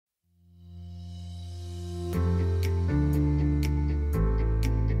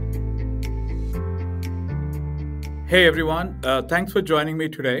Hey everyone, thanks for joining me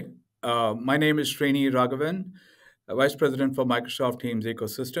today. My name is Srini Raghavan, Vice President for Microsoft Teams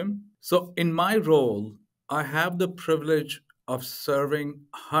Ecosystem. So, in my role, I have the privilege of serving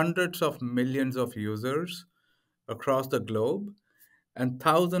hundreds of millions of users across the globe and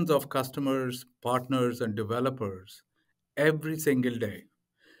thousands of customers, partners, and developers every single day.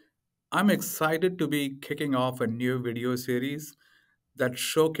 I'm excited to be kicking off a new video series that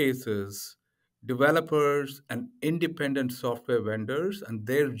showcases developers and independent software vendors and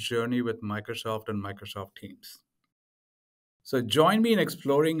their journey with Microsoft and Microsoft Teams. So, join me in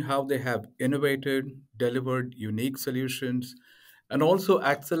exploring how they have innovated, delivered unique solutions, and also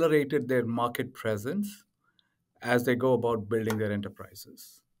accelerated their market presence as they go about building their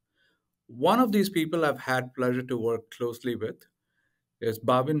enterprises. One of these people I've had pleasure to work closely with is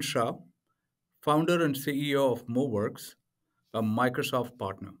Bhavin Shah, founder and CEO of Moveworks, a Microsoft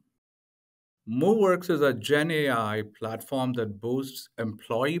partner. Moveworks is a Gen AI platform that boosts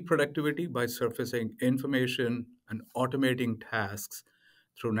employee productivity by surfacing information and automating tasks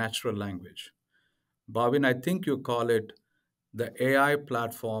through natural language. Bhavin, I think you call it the AI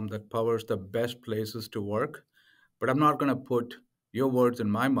platform that powers the best places to work, but I'm not going to put your words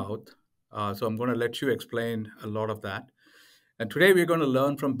in my mouth. So I'm going to let you explain a lot of that. And today we're going to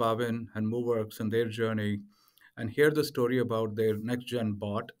learn from Bhavin and Moveworks and their journey and hear the story about their next gen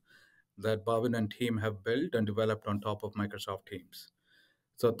bot that Bhavin and team have built and developed on top of Microsoft Teams.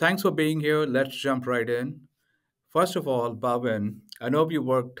 So thanks for being here. Let's jump right in. First of all, Bhavin, I know we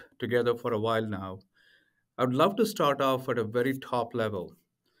worked together for a while now. I would love to start off at a very top level,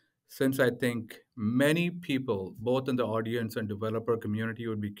 since I think many people, both in the audience and developer community,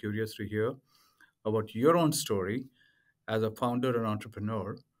 would be curious to hear about your own story as a founder and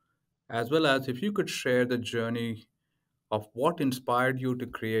entrepreneur, as well as if you could share the journey of what inspired you to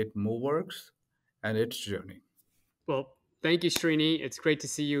create MoveWorks and its journey. Well, thank you, Srini. It's great to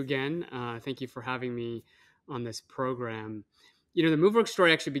see you again. Thank you for having me on this program. The Moveworks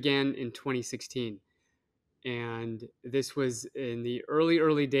story actually began in 2016. And this was in the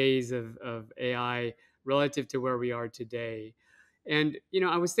early days of AI relative to where we are today. And,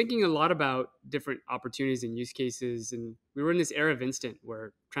 I was thinking a lot about different opportunities and use cases. And we were in this era of instant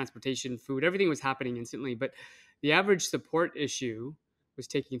where transportation, food, everything was happening instantly. But the average support issue was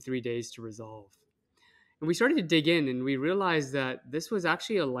taking 3 days to resolve. And we started to dig in and we realized that this was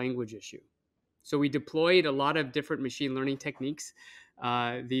actually a language issue. So we deployed a lot of different machine learning techniques.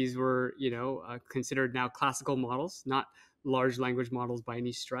 These were, considered now classical models, not large language models by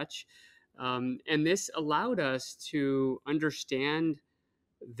any stretch. And this allowed us to understand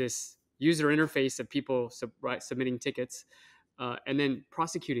this user interface of people submitting tickets and then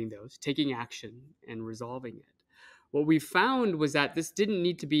prosecuting those, taking action and resolving it. What we found was that this didn't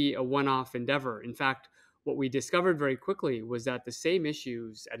need to be a one-off endeavor. In fact, what we discovered very quickly was that the same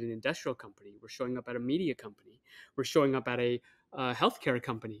issues at an industrial company were showing up at a media company, were showing up at a healthcare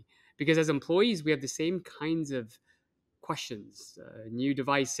company, because as employees, we have the same kinds of questions: a new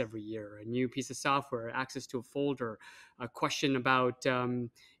device every year, a new piece of software, access to a folder, a question about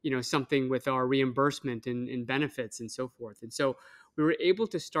something with our reimbursement and benefits and so forth. And so we were able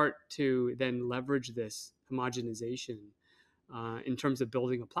to start to then leverage this homogenization in terms of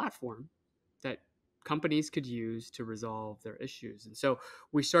building a platform that companies could use to resolve their issues. And so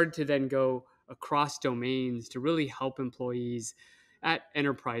we started to then go across domains to really help employees at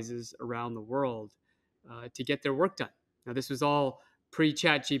enterprises around the world to get their work done. Now, this was all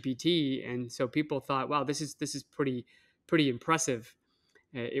pre-Chat GPT, and so people thought, "Wow, this is pretty impressive."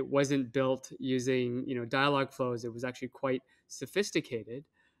 It wasn't built using dialogue flows. It was actually quite sophisticated.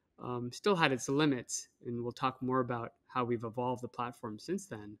 Still had its limits, and we'll talk more about how we've evolved the platform since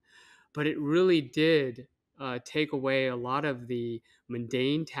then. But it really did take away a lot of the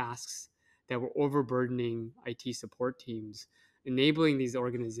mundane tasks that were overburdening IT support teams, enabling these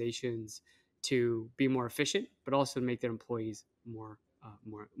organizations to be more efficient, but also make their employees more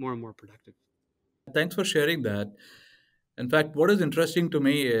and more productive. Thanks for sharing that. In fact, what is interesting to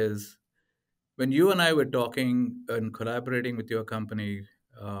me is when you and I were talking and collaborating with your company,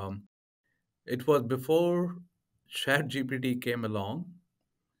 um, it was before ChatGPT came along.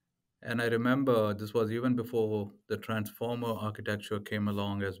 And I remember this was even before the transformer architecture came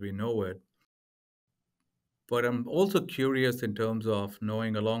along as we know it. But I'm also curious in terms of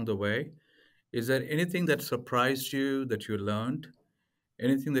knowing along the way, is there anything that surprised you that you learned?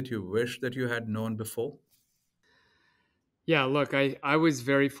 Anything that you wish that you had known before? Yeah, look, I was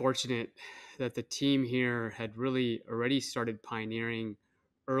very fortunate that the team here had really already started pioneering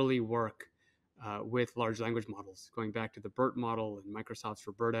early work with large language models, going back to the BERT model and Microsoft's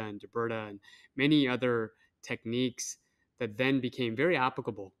Roberta and Deberta and many other techniques that then became very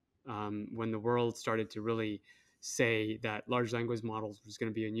applicable when the world started to really say that large language models was going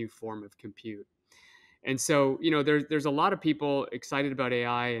to be a new form of compute. And so, there's a lot of people excited about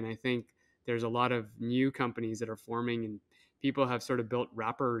AI, and I think there's a lot of new companies that are forming, and people have sort of built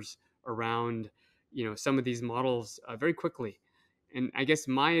wrappers around, some of these models very quickly. And I guess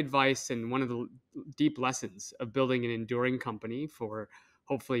my advice and one of the deep lessons of building an enduring company for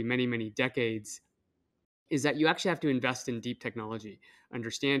hopefully many, many decades is that you actually have to invest in deep technology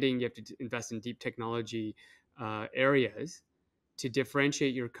understanding. You have to invest in deep technology areas to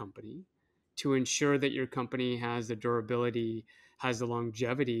differentiate your company, to ensure that your company has the durability, has the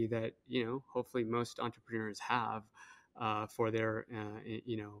longevity that hopefully most entrepreneurs have for their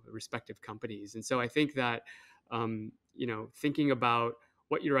respective companies. And so I think that thinking about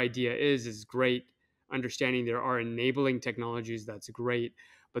what your idea is great. Understanding there are enabling technologies, that's great.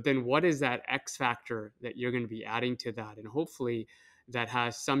 But then what is that X factor that you're going to be adding to that? And hopefully that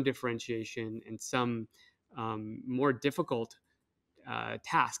has some differentiation and some more difficult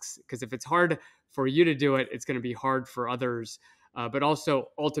tasks. Because if it's hard for you to do it, it's going to be hard for others, but also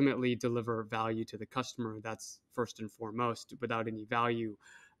ultimately deliver value to the customer. That's first and foremost. Without any value,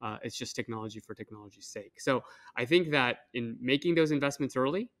 it's just technology for technology's sake. So I think that in making those investments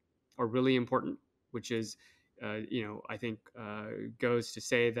early are really important, which is I think goes to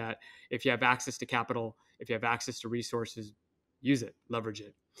say that if you have access to capital, if you have access to resources, use it, leverage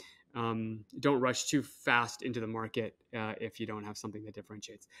it. Don't rush too fast into the market if you don't have something that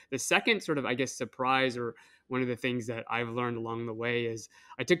differentiates. The second sort of, I guess, surprise, or one of the things that I've learned along the way, is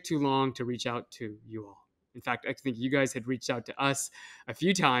I took too long to reach out to you all. In fact, I think you guys had reached out to us a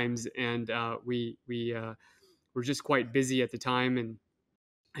few times, and we were just quite busy at the time. And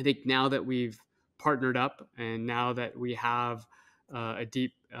I think now that we've partnered up, and now that we have a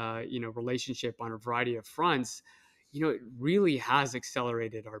deep, relationship on a variety of fronts, it really has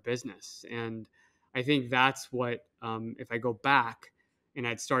accelerated our business. And I think that's what, if I go back and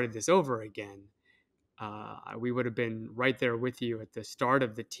I'd started this over again, we would have been right there with you at the start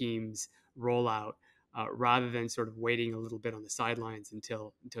of the team's rollout, rather than sort of waiting a little bit on the sidelines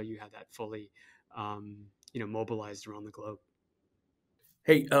until you had that fully, mobilized around the globe.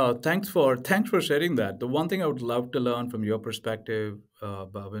 Hey, thanks for sharing that. The one thing I would love to learn from your perspective,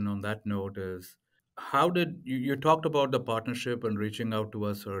 Bhavin, on that note is how did you talked about the partnership and reaching out to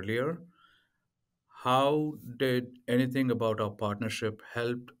us earlier? How did anything about our partnership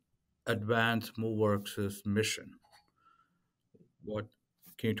help advance Moveworks' mission? What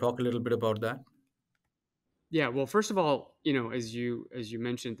can you talk a little bit about that? Yeah, well, first of all, as you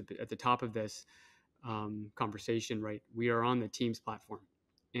mentioned at the top of this conversation, right? We are on the Teams platform,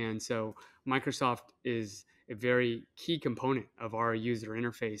 and so Microsoft is a very key component of our user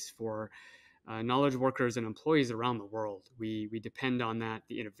interface for knowledge workers and employees around the world. We depend on that.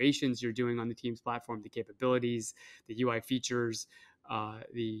 The innovations you're doing on the Teams platform, the capabilities, the UI features,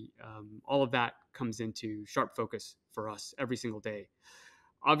 the all of that comes into sharp focus for us every single day.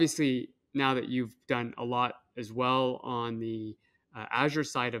 Obviously, now that you've done a lot as well on the Azure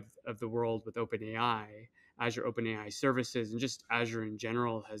side of the world with OpenAI, Azure OpenAI services, and just Azure in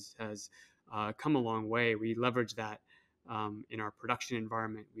general has come a long way. We leverage that in our production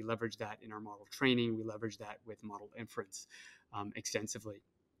environment. We leverage that in our model training. We leverage that with model inference extensively.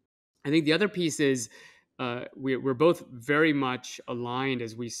 I think the other piece is we're both very much aligned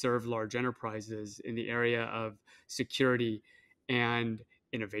as we serve large enterprises in the area of security and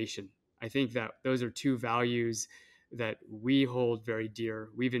innovation. I think that those are two values that we hold very dear.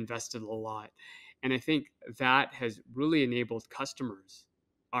 We've invested a lot. And I think that has really enabled customers,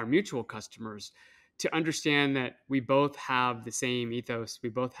 our mutual customers, to understand that we both have the same ethos, we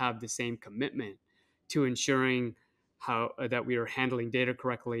both have the same commitment to ensuring how that we are handling data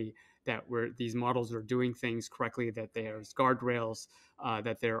correctly, that these models are doing things correctly, that there's guardrails,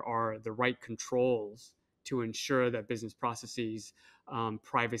 that there are the right controls to ensure that business processes,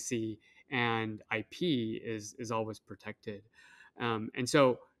 privacy, and IP is always protected. And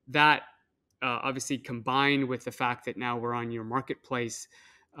so that obviously combined with the fact that now we're on your marketplace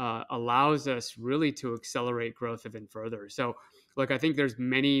allows us really to accelerate growth even further. So look, I think there's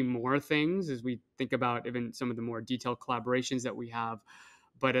many more things as we think about even some of the more detailed collaborations that we have.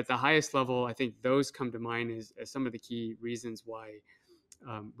 But at the highest level, I think those come to mind as some of the key reasons why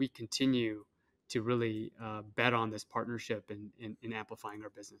we continue to really bet on this partnership in amplifying our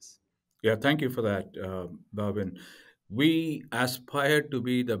business. Yeah, thank you for that, Bhavin. We aspire to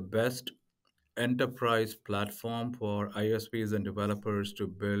be the best enterprise platform for ISVs and developers to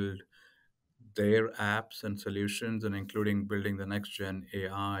build their apps and solutions, and including building the next gen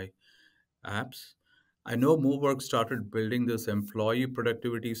AI apps. I know Moveworks started building this employee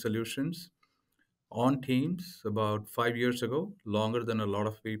productivity solutions on Teams about 5 years ago, longer than a lot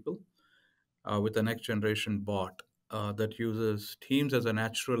of people, with a next generation bot that uses Teams as a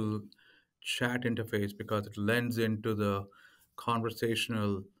natural chat interface because it lends into the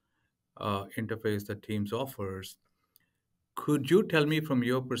conversational interface that Teams offers. Could you tell me from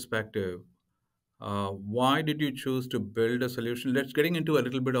your perspective, why did you choose to build a solution? Let's getting into a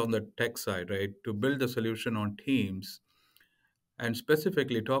little bit on the tech side, right? To build a solution on Teams and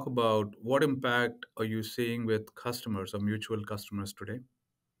specifically talk about what impact are you seeing with customers or mutual customers today?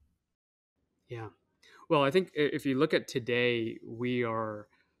 Yeah. Well, I think if you look at today, we are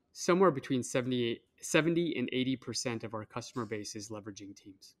somewhere between 70 and 80% of our customer base is leveraging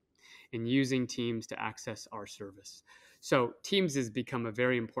Teams and using Teams to access our service. So Teams has become a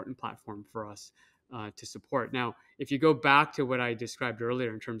very important platform for us to support. Now, if you go back to what I described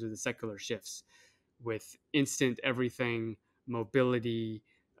earlier in terms of the secular shifts with instant everything, mobility,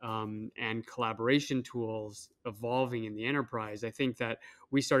 and collaboration tools evolving in the enterprise, I think that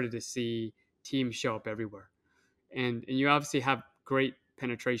we started to see Teams show up everywhere. And you obviously have great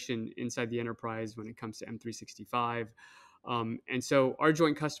penetration inside the enterprise when it comes to M365. And so our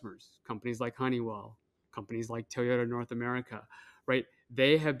joint customers, companies like Honeywell, companies like Toyota North America, right?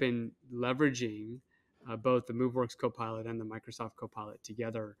 They have been leveraging both the Moveworks Copilot and the Microsoft Copilot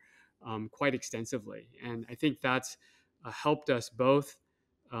together quite extensively. And I think that's helped us both,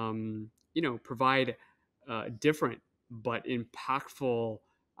 provide different but impactful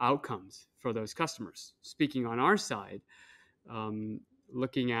outcomes for those customers. Speaking on our side, um,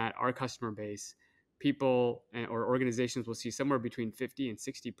 looking at our customer base, people or organizations will see somewhere between 50 and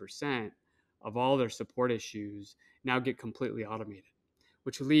 60% of all their support issues now get completely automated,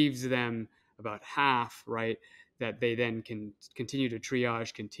 which leaves them about half, right, that they then can continue to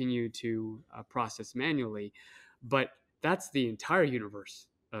triage, continue to process manually. But that's the entire universe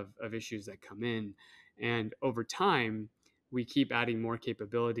of issues that come in. And over time, we keep adding more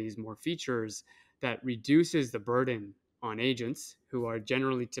capabilities, more features that reduces the burden on agents who are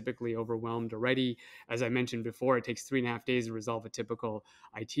generally typically overwhelmed already. As I mentioned before, it takes 3.5 days to resolve a typical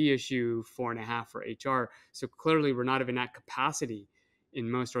IT issue, 4.5 for HR. So clearly, we're not even at capacity in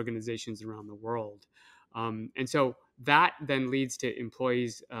most organizations around the world. And so that then leads to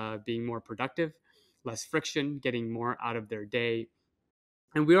employees being more productive, less friction, getting more out of their day.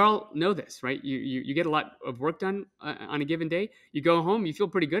 And we all know this, right? You get a lot of work done on a given day. You go home, you feel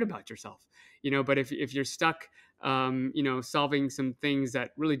pretty good about yourself, But if you're stuck, solving some things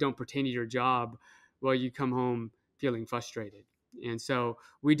that really don't pertain to your job, well, you come home feeling frustrated. And so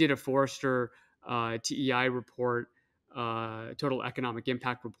we did a Forrester TEI report, total economic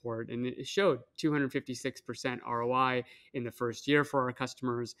impact report, and it showed 256% ROI in the first year for our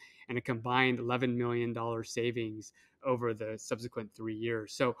customers and a combined $11 million savings over the subsequent 3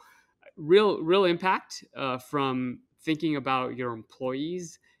 years. So, real impact from thinking about your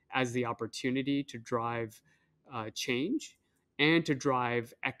employees as the opportunity to drive change and to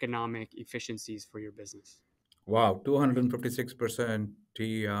drive economic efficiencies for your business. Wow, 256%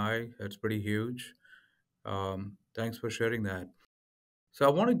 TEI, that's pretty huge. Thanks for sharing that. So I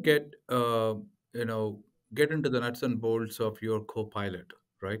want to you know, get into the nuts and bolts of your Copilot,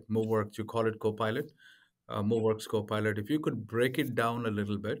 right? Moveworks, you call it Copilot, Moveworks Copilot. If you could break it down a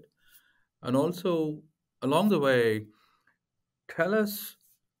little bit, and also along the way, tell us,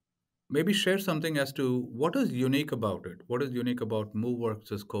 maybe share something as to what is unique about it. What is unique about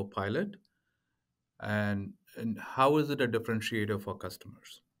Moveworks' Copilot, and how is it a differentiator for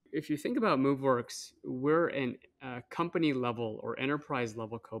customers? If you think about Moveworks, we're an company level or enterprise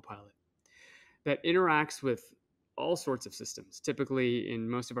level copilot that interacts with all sorts of systems. Typically, in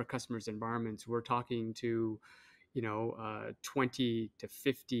most of our customers' environments, we're talking to 20 to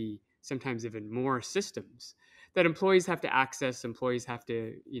 50, sometimes even more systems that employees have to access, employees have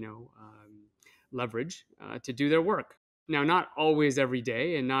to, leverage to do their work. Now, not always every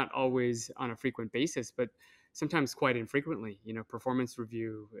day and not always on a frequent basis, but sometimes quite infrequently, performance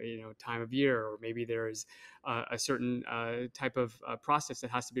review, time of year, or maybe there is a certain type of process that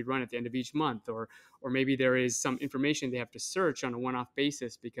has to be run at the end of each month, or maybe there is some information they have to search on a one-off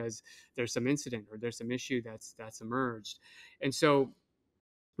basis because there's some incident or there's some issue that's emerged. And so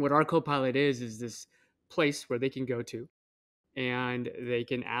what our Copilot is this place where they can go to and they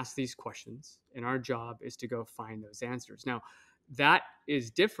can ask these questions, and our job is to go find those answers. Now, that is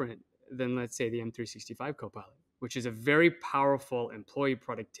different than, let's say, the M365 Copilot, which is a very powerful employee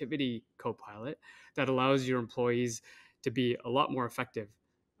productivity Copilot that allows your employees to be a lot more effective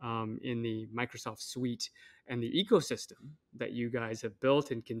in the Microsoft suite and the ecosystem that you guys have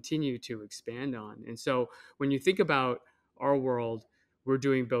built and continue to expand on. And so when you think about our world, we're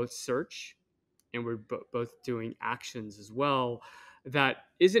doing both search and we're both doing actions as well that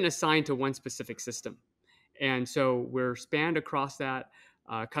isn't assigned to one specific system. And so we're spanned across that.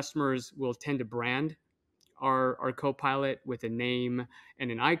 Customers will tend to brand our Copilot with a name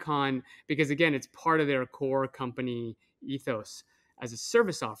and an icon because, again, it's part of their core company ethos as a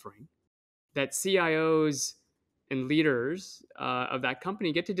service offering that CIOs and leaders of that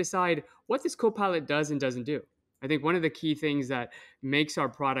company get to decide what this Copilot does and doesn't do. I think one of the key things that makes our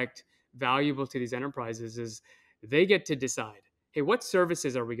product valuable to these enterprises is they get to decide, hey, what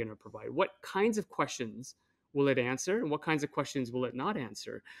services are we going to provide? What kinds of questions will it answer? And what kinds of questions will it not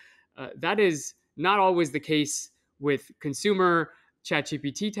answer? That is not always the case with consumer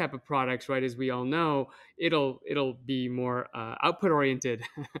ChatGPT type of products, right? As we all know, it'll be more output oriented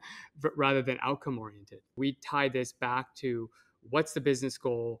rather than outcome oriented. We tie this back to what's the business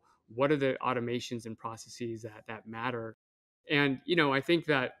goal, what are the automations and processes that matter, and I think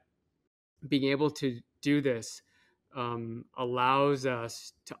that being able to do this allows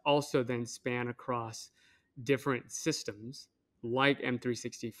us to also then span across different systems like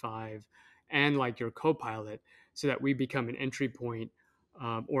M365 and like your Copilot so that we become an entry point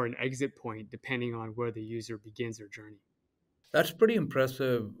or an exit point depending on where the user begins their journey. That's pretty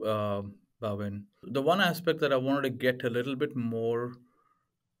impressive, Bhavin. The one aspect that I wanted to get a little bit more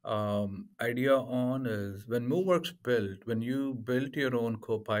idea on is when Moveworks built, when you built your own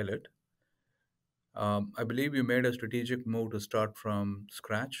Copilot, I believe you made a strategic move to start from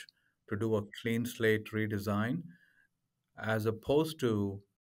scratch to do a clean slate redesign as opposed to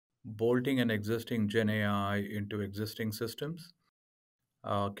bolting an existing Gen AI into existing systems.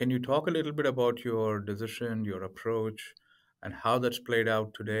 Can you talk a little bit about your decision, your approach, and how that's played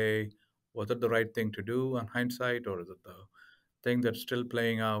out today? Was it the right thing to do on hindsight, or is it the thing that's still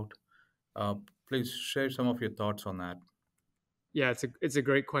playing out? Uh, Please share some of your thoughts on that. Yeah, it's a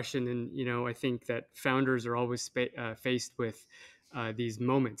great question, and I think that founders are always faced with these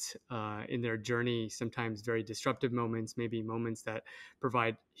moments in their journey. Sometimes very disruptive moments, maybe moments that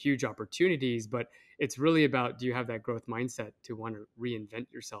provide huge opportunities. But it's really about, do you have that growth mindset to want to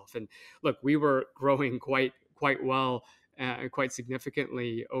reinvent yourself? And look, we were growing quite well. Quite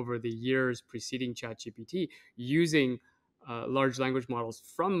significantly over the years preceding ChatGPT, using large language models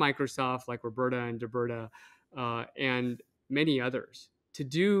from Microsoft like Roberta and Deberta, and many others to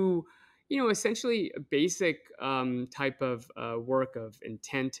do, essentially a basic type of work of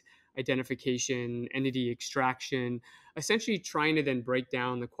intent identification, entity extraction, essentially trying to then break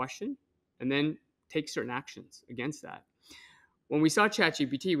down the question and then take certain actions against that. When we saw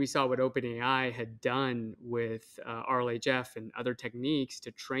ChatGPT, we saw what OpenAI had done with RLHF and other techniques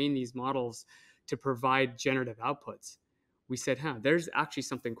to train these models to provide generative outputs. We said, there's actually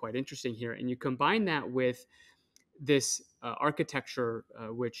something quite interesting here. And you combine that with this architecture,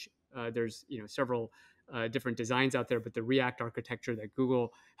 which there's several different designs out there, but the React architecture that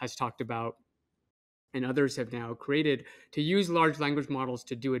Google has talked about and others have now created to use large language models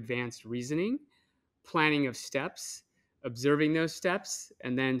to do advanced reasoning, planning of steps, observing those steps,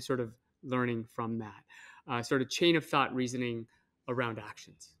 and then sort of learning from that, sort of chain of thought reasoning around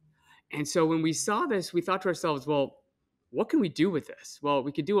actions. And so when we saw this, we thought to ourselves, well, what can we do with this? Well,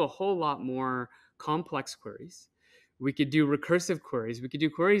 we could do a whole lot more complex queries. We could do recursive queries. We could do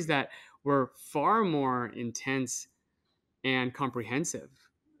queries that were far more intense and comprehensive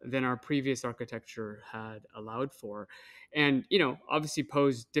than our previous architecture had allowed for, and obviously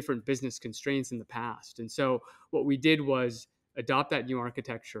posed different business constraints in the past. And so what we did was adopt that new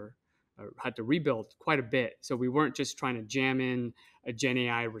architecture, had to rebuild quite a bit. So we weren't just trying to jam in a Gen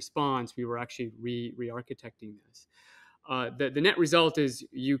AI response, we were actually re-architecting this. The net result is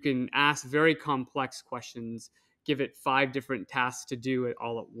you can ask very complex questions, give it 5 different tasks to do it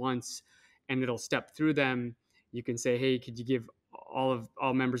all at once, and it'll step through them. You can say, hey, could you give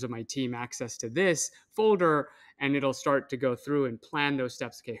all members of my team access to this folder? And it'll start to go through and plan those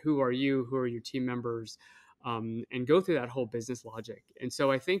steps. Okay, who are you? Who are your team members? And go through that whole business logic. And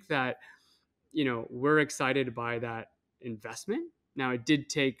so I think that, we're excited by that investment. Now, it did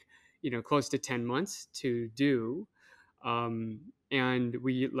take, close to 10 months to do. And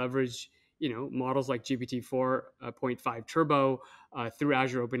we leverage, models like GPT 4.5 Turbo through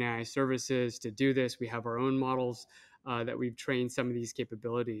Azure OpenAI services to do this. We have our own models that we've trained some of these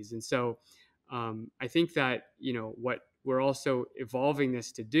capabilities. And so I think that, what we're also evolving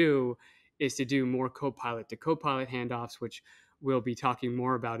this to do is to do more Copilot to Copilot handoffs, which we'll be talking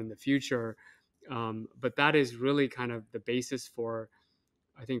more about in the future. But that is really kind of the basis for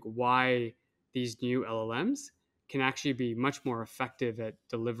I think, why these new LLMs can actually be much more effective at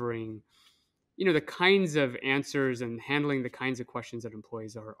delivering, the kinds of answers and handling the kinds of questions that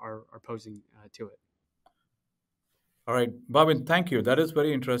employees are posing to it. All right, Bhavin, thank you. That is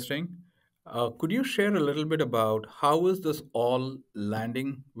very interesting. Could you share a little bit about how is this all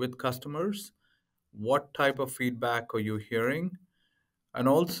landing with customers? What type of feedback are you hearing? And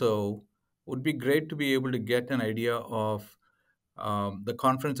also, would be great to be able to get an idea of the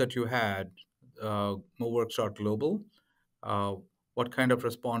conference that you had, Moveworks Global. Uh, what kind of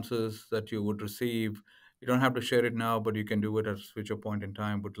responses that you would receive? You don't have to share it now, but you can do it at a future point in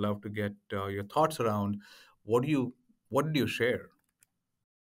time. Would love to get your thoughts around what do you what did you share?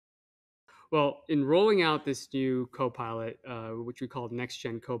 Well, in rolling out this new Copilot, which we call Next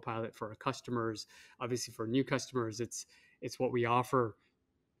Gen Copilot for our customers, obviously for new customers, it's what we offer.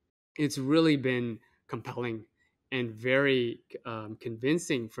 It's really been compelling and very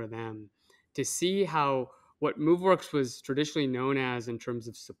convincing for them to see how what MoveWorks was traditionally known as in terms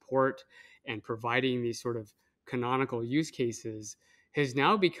of support and providing these sort of canonical use cases has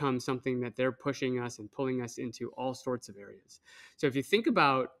now become something that they're pushing us and pulling us into all sorts of areas. So if you think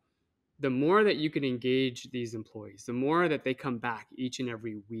about the more that you can engage these employees, the more that they come back each and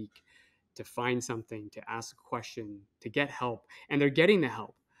every week to find something, to ask a question, to get help, and they're getting the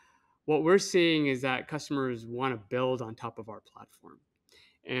help. What we're seeing is that customers want to build on top of our platform,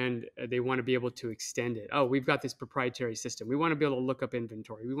 and they want to be able to extend it. Oh, we've got this proprietary system. We want to be able to look up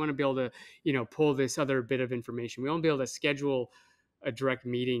inventory. We want to be able to, pull this other bit of information. We want to be able to schedule a direct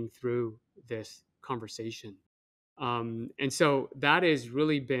meeting through this conversation. And so that has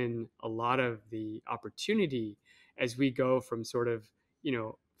really been a lot of the opportunity as we go from sort of,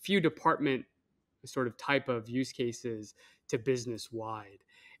 few department sort of type of use cases to business wide.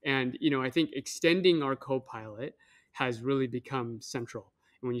 And, I think extending our Copilot has really become central.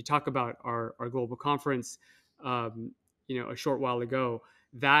 And when you talk about our global conference, a short while ago,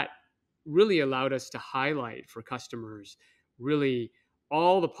 that really allowed us to highlight for customers really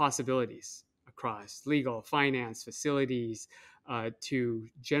all the possibilities across legal, finance, facilities, to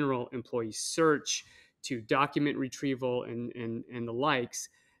general employee search, to document retrieval, and the likes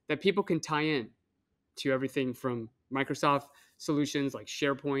that people can tie in to everything from Microsoft solutions like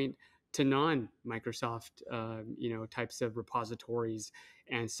SharePoint to non-Microsoft, types of repositories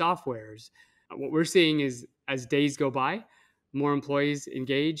and softwares. What we're seeing is as days go by, more employees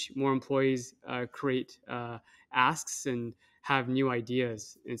engage, more employees create asks and have new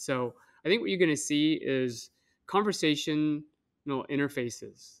ideas. And so I think what you're going to see is conversational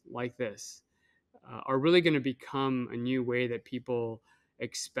interfaces like this are really going to become a new way that people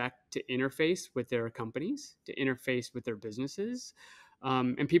expect to interface with their companies, to interface with their businesses.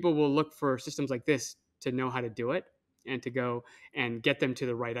 And people will look for systems like this to know how to do it and to go and get them to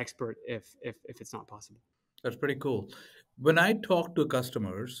the right expert if it's not possible. That's pretty cool. When I talk to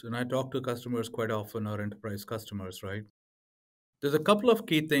customers, and I talk to customers quite often, our enterprise customers, right? There's a couple of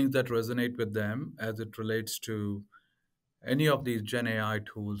key things that resonate with them as it relates to any of these Gen AI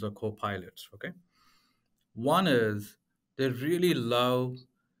tools or co-pilots, okay? One is they really love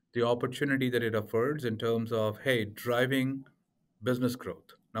the opportunity that it affords in terms of, hey, driving business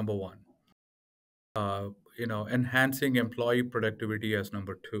growth, number one. Enhancing employee productivity as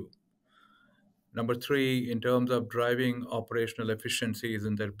number two. Number three, in terms of driving operational efficiencies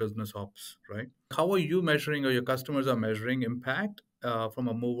in their business ops, right? How are you measuring, or your customers are measuring impact from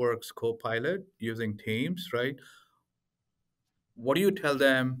a MoveWorks Copilot using Teams, right? What do you tell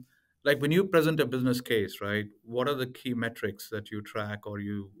them? Like when you present a business case, right? What are the key metrics that you track or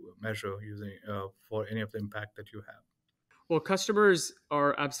you measure using for any of the impact that you have? Well, customers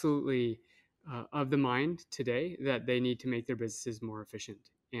are absolutely of the mind today that they need to make their businesses more efficient.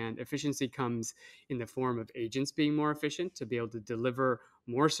 And efficiency comes in the form of agents being more efficient to be able to deliver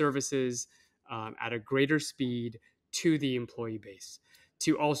more services at a greater speed to the employee base,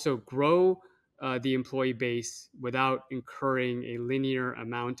 to also grow the employee base without incurring a linear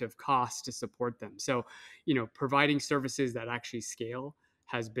amount of cost to support them. So, providing services that actually scale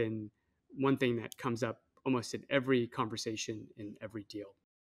has been one thing that comes up almost in every conversation in every deal.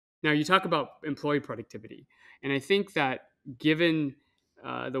 Now, you talk about employee productivity, and I think that given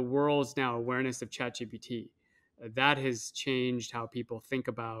the world's now awareness of ChatGPT, that has changed how people think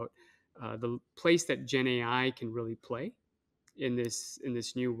about the place that Gen AI can really play in this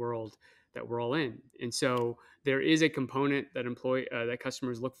new world that we're all in. And so there is a component that that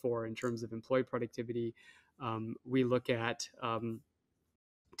customers look for in terms of employee productivity. We look at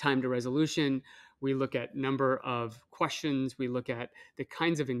time to resolution. We look at number of questions. We look at the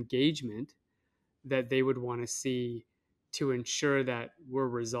kinds of engagement that they would want to see to ensure that we're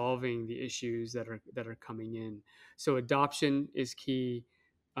resolving the issues that are coming in. So adoption is key.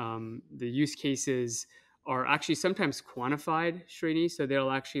 The use cases are actually sometimes quantified, Srini. So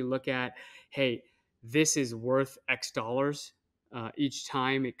they'll actually look at, hey, this is worth X dollars each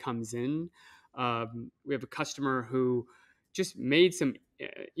time it comes in. We have a customer who just made some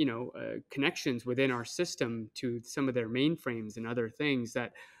connections within our system to some of their mainframes and other things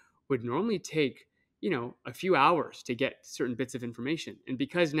that would normally take a few hours to get certain bits of information. And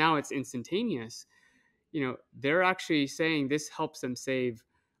because now it's instantaneous, they're actually saying this helps them save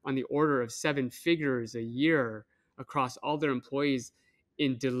on the order of seven figures a year across all their employees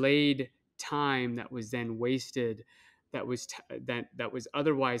in delayed time that was then wasted, that was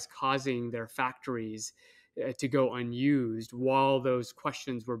otherwise causing their factories to go unused while those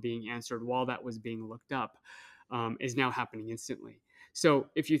questions were being answered, while that was being looked up, is now happening instantly. So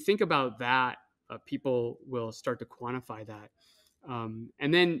if you think about that, people will start to quantify that.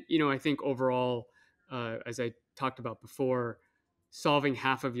 And then, I think overall, as I talked about before, solving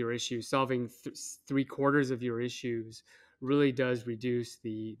half of your issues, solving three quarters of your issues really does reduce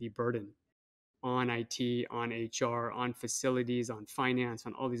the burden on IT, on HR, on facilities, on finance,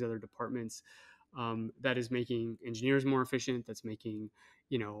 on all these other departments. That is making engineers more efficient. That's making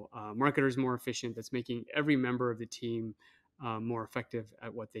marketers more efficient. That's making every member of the team more effective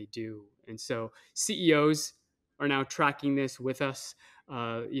at what they do. And so CEOs are now tracking this with us.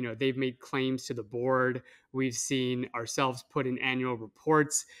 They've made claims to the board. We've seen ourselves put in annual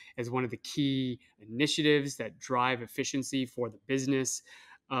reports as one of the key initiatives that drive efficiency for the business.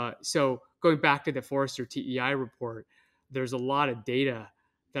 So going back to the Forrester TEI report, there's a lot of data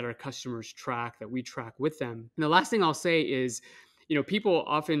that our customers track, that we track with them. And the last thing I'll say is, people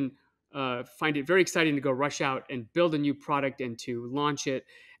often find it very exciting to go rush out and build a new product and to launch it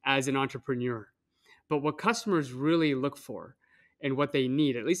as an entrepreneur. But what customers really look for and what they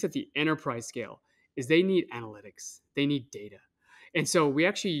need, at least at the enterprise scale, is they need analytics. They need data. And so we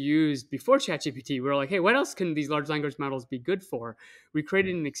actually used, before ChatGPT, we were like, hey, what else can these large language models be good for? We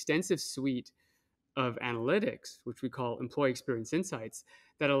created an extensive suite of analytics, which we call employee experience insights,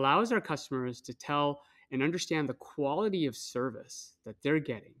 that allows our customers to tell and understand the quality of service that they're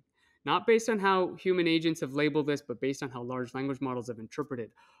getting, not based on how human agents have labeled this, but based on how large language models have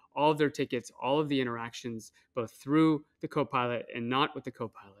interpreted all of their tickets, all of the interactions, both through the Copilot and not with the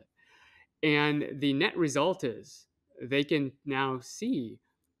Copilot. And the net result is they can now see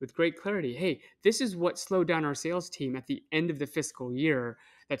with great clarity, hey, this is what slowed down our sales team at the end of the fiscal year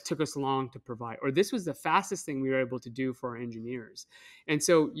that took us long to provide, or this was the fastest thing we were able to do for our engineers. And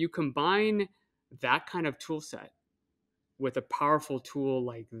so you combine that kind of tool set with a powerful tool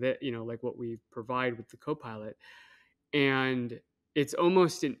like that, like what we provide with the Copilot, and it's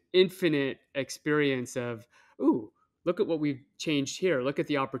almost an infinite experience of, ooh, look at what we've changed here, look at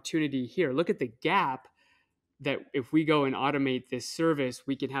the opportunity here, look at the gap that if we go and automate this service,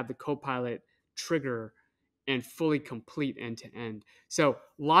 we can have the Copilot trigger and fully complete end to end. So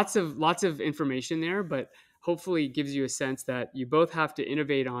lots of information there, but hopefully it gives you a sense that you both have to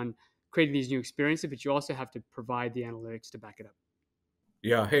innovate on creating these new experiences, but you also have to provide the analytics to back it up.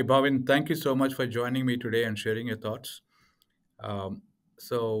 Yeah. Hey, Bhavin, thank you so much for joining me today and sharing your thoughts. Um,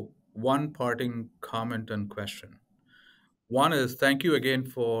 one parting comment and question. One is thank you again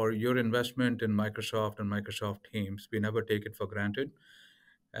for your investment in Microsoft and Microsoft Teams. We never take it for granted.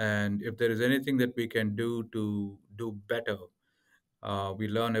 And if there is anything that we can do to do better, we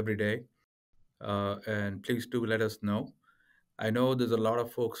learn every day. And please do let us know. I know there's a lot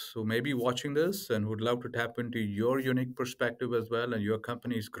of folks who may be watching this and would love to tap into your unique perspective as well and your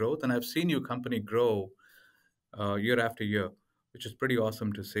company's growth. And I've seen your company grow year after year, which is pretty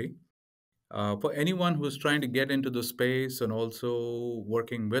awesome to see. For anyone who's trying to get into the space and also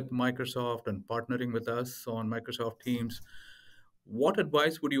working with Microsoft and partnering with us on Microsoft Teams, what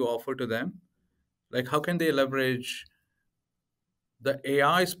advice would you offer to them? Like, how can they leverage the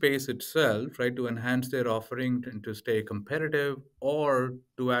AI space itself, right, to enhance their offering and to stay competitive, or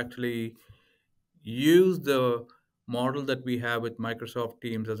to actually use the model that we have with Microsoft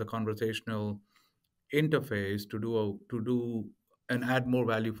Teams as a conversational interface to do and add more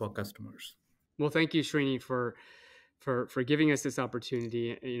value for customers? Well, thank you, Srini, for giving us this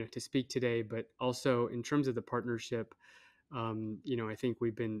opportunity, to speak today, but also in terms of the partnership. I think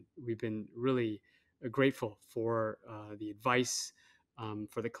we've been really grateful for the advice,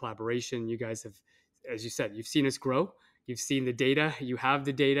 for the collaboration. You guys have, as you said, you've seen us grow. You've seen the data. You have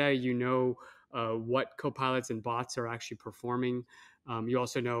the data. You know what copilots and bots are actually performing. You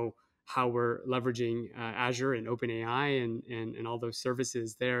also know how we're leveraging Azure and OpenAI and all those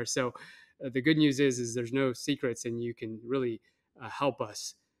services there. So the good news is there's no secrets, and you can really help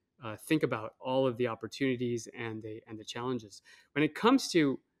us think about all of the opportunities and the challenges when it comes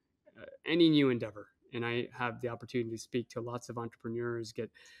to any new endeavor. And I have the opportunity to speak to lots of entrepreneurs, get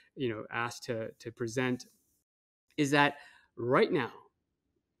asked to present. Is that right now,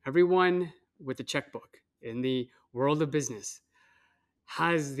 everyone with a checkbook in the world of business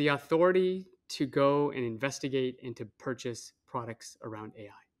has the authority to go and investigate and to purchase products around AI,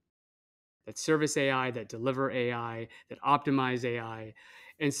 that service AI, that deliver AI, that optimize AI.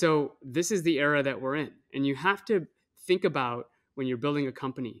 And so this is the era that we're in. And you have to think about when you're building a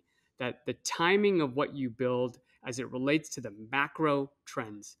company that the timing of what you build as it relates to the macro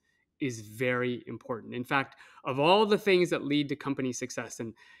trends is very important. In fact, of all the things that lead to company success,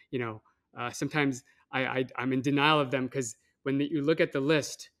 and sometimes I'm in denial of them because you look at the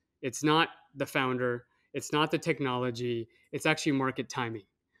list, it's not the founder, it's not the technology, it's actually market timing.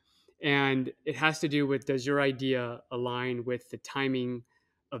 And it has to do with, does your idea align with the timing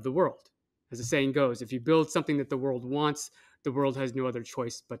of the world? As the saying goes, if you build something that the world wants, the world has no other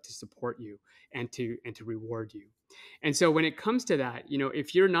choice but to support you and to reward you. And so when it comes to that,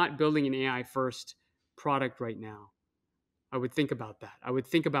 if you're not building an AI first product right now, I would think about that. I would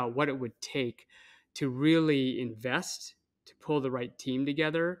think about what it would take to really invest, to pull the right team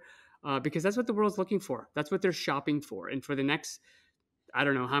together, because that's what the world's looking for. That's what they're shopping for. And for the next, I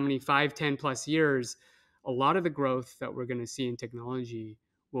don't know how many, 5, 10 plus years, a lot of the growth that we're going to see in technology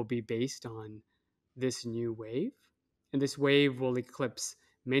will be based on this new wave. And this wave will eclipse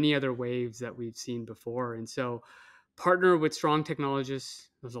many other waves that we've seen before. And so, partner with strong technologists.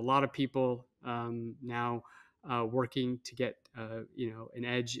 There's a lot of people now working to get an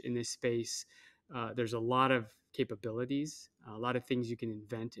edge in this space. There's a lot of capabilities, a lot of things you can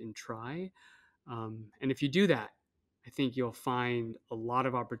invent and try. And if you do that, I think you'll find a lot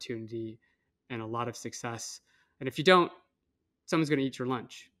of opportunity and a lot of success. And if you don't, someone's going to eat your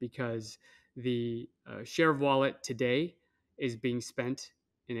lunch because the share of wallet today is being spent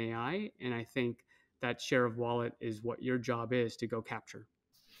in AI. And I think that share of wallet is what your job is to go capture.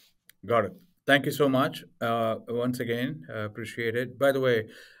 Got it. Thank you so much. Once again, appreciate it. By the way,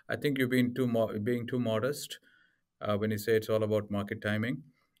 I think you've been being too modest when you say it's all about market timing.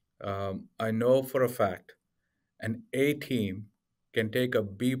 I know for a fact an A team can take a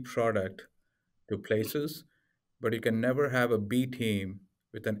B product to places, but you can never have a B team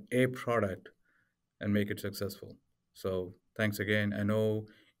with an A product and make it successful. So thanks again. I know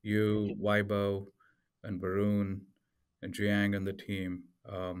you, Waibo, and Varun, and Jiang and the team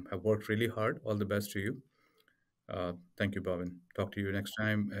have worked really hard. All the best to you. Thank you, Bhavin. Talk to you next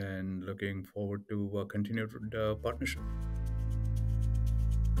time and looking forward to continued partnership.